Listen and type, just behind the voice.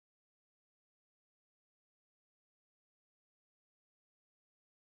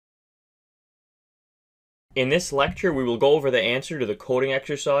In this lecture, we will go over the answer to the coding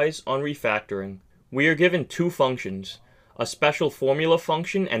exercise on refactoring. We are given two functions, a special formula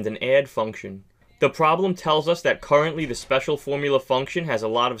function and an add function. The problem tells us that currently the special formula function has a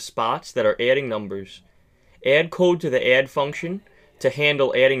lot of spots that are adding numbers. Add code to the add function to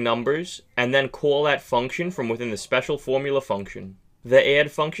handle adding numbers, and then call that function from within the special formula function. The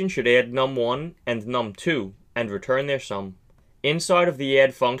add function should add num1 and num2 and return their sum. Inside of the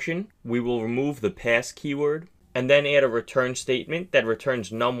add function, we will remove the pass keyword, and then add a return statement that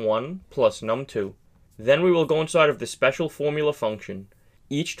returns num1 plus num2. Then we will go inside of the special formula function.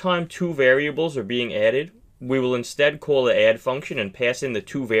 Each time two variables are being added, we will instead call the add function and pass in the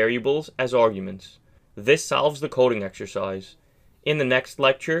two variables as arguments. This solves the coding exercise. In the next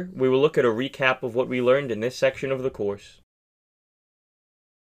lecture, we will look at a recap of what we learned in this section of the course.